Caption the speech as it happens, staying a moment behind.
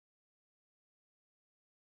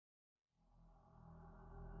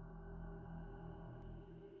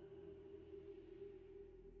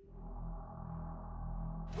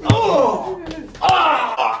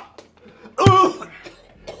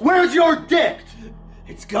your dict?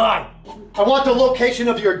 It's gone. I want the location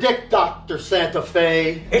of your dick, Dr. Santa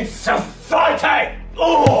Fe. It's Savante!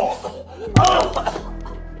 Oh!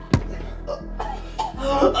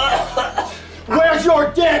 Where's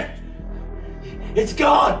your dick? It's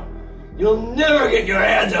gone! You'll never get your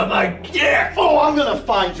hands on my dick! Oh, I'm gonna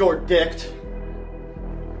find your dick.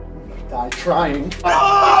 Die trying.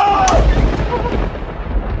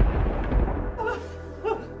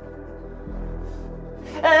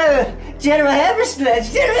 General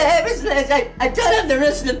Hammersledge! I don't have the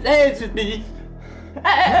rest of the plans with me.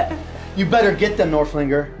 You better get them,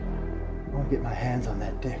 Northlinger. I want to get my hands on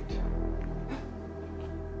that dick.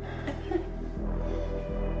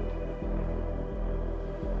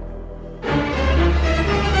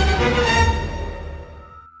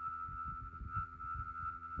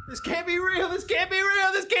 This can't be real! This can't be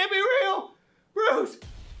real! This can't be real!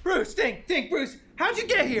 Bruce, think, Bruce, how'd you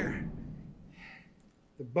get here?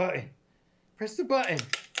 The button. Press the button.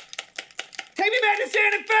 Take me back to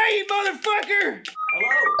Santa Fe, you motherfucker!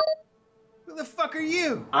 Hello. Who the fuck are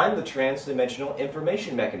you? I'm the Trans-Dimensional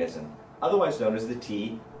Information Mechanism, otherwise known as the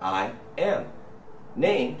TIM,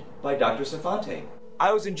 named by Dr. Savante.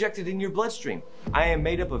 I was injected in your bloodstream. I am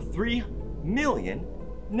made up of 3 million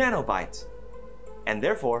nanobytes, and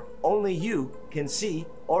therefore only you can see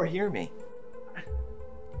or hear me.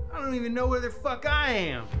 I don't even know where the fuck I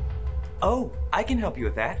am. Oh, I can help you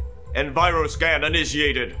with that. Enviroscan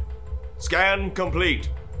initiated. Scan complete.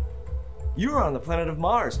 You are on the planet of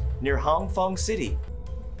Mars, near Hong Kong City,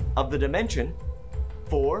 of the dimension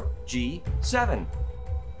 4G7.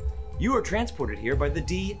 You are transported here by the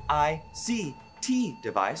DICT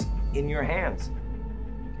device in your hands.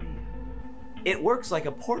 It works like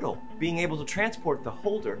a portal, being able to transport the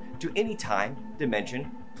holder to any time, dimension,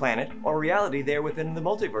 planet, or reality there within the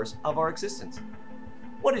multiverse of our existence.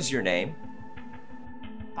 What is your name?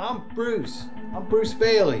 I'm Bruce. I'm Bruce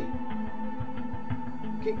Bailey.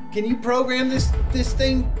 Can you program this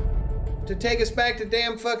thing to take us back to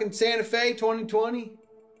damn fucking Santa Fe 2020?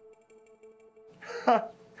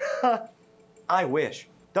 I wish.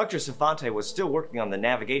 Dr. Savante was still working on the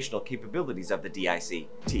navigational capabilities of the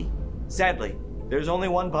DICT. Sadly, there's only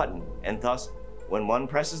one button, and thus, when one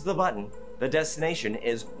presses the button, the destination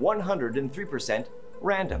is 103%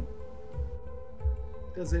 random.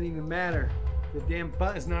 Doesn't even matter. The damn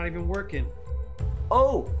button's not even working.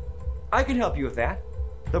 Oh, I can help you with that.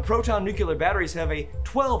 The proton nuclear batteries have a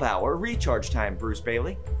 12-hour recharge time, Bruce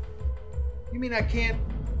Bailey. You mean I can't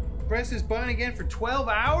press this button again for 12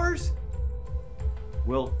 hours?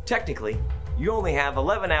 Well, technically, you only have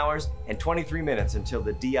 11 hours and 23 minutes until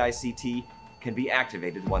the DICT can be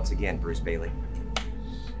activated once again, Bruce Bailey.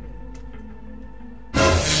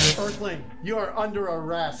 Earthling, you are under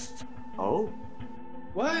arrest. Oh?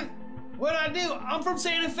 What? What'd I do? I'm from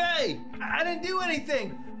Santa Fe. I didn't do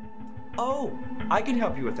anything. Oh, I can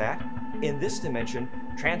help you with that. In this dimension,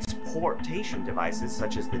 transportation devices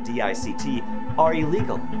such as the DICT are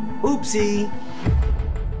illegal. Oopsie!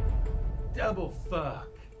 Double fuck.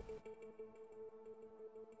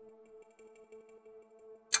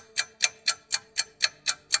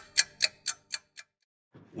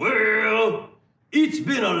 Well, it's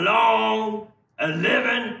been a long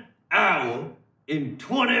 11-hour and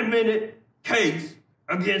 20-minute case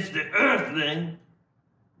against the Earthling,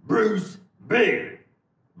 Bruce Bailey.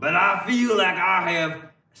 But I feel like I have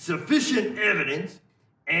sufficient evidence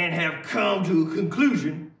and have come to a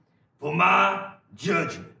conclusion for my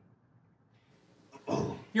judgment.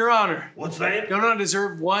 Oh, Your Honor. what's that? Don't I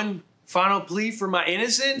deserve one final plea for my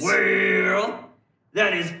innocence? Well,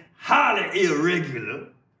 that is highly irregular,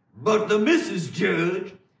 but the Mrs.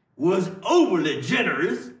 Judge was overly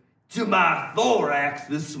generous to my thorax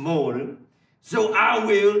this morning, so I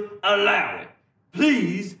will allow it.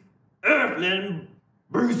 Please, Earthling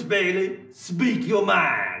Bruce Bailey, speak your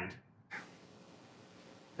mind.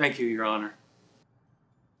 Thank you, Your Honor.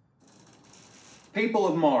 People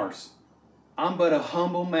of Mars, I'm but a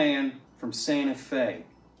humble man from Santa Fe,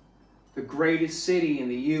 the greatest city in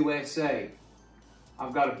the USA.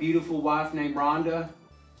 I've got a beautiful wife named Rhonda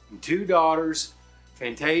And 2 daughters,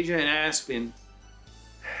 Fantasia and Aspen.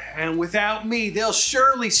 And without me, they'll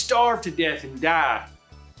surely starve to death and die.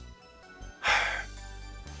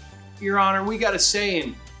 Your Honor, we got a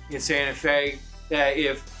saying in Santa Fe that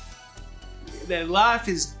life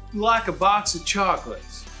is like a box of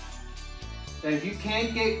chocolates. that if you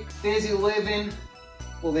can't get busy living,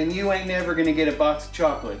 well then you ain't never gonna get a box of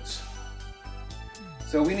chocolates.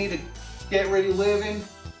 So we need to get ready living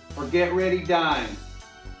or get ready dying.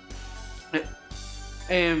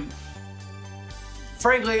 And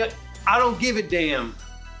frankly, I don't give a damn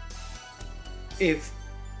if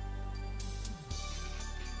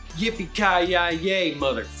Yippee-ki-yay,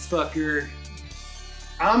 motherfucker.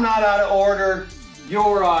 I'm not out of order.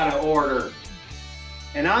 You're out of order.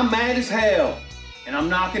 And I'm mad as hell. And I'm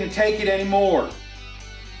not going to take it anymore.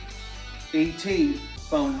 E.T.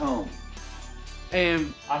 phoned home.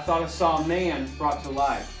 And I thought I saw a man brought to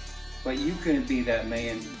life. But you couldn't be that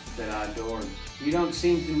man that I adored. You don't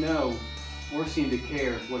seem to know or seem to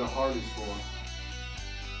care what a heart is for.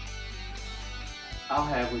 I'll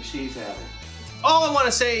have what she's having. all I want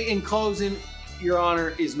to say in closing, Your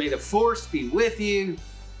Honor, is may the force be with you.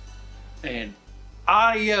 And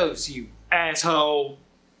adios, you asshole.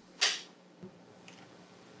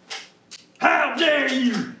 How dare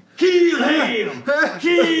you! Kill him!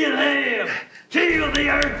 Kill him! Kill the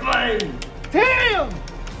Earthling! Him!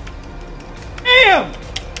 Him!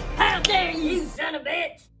 How dare you, son of a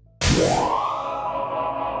bitch!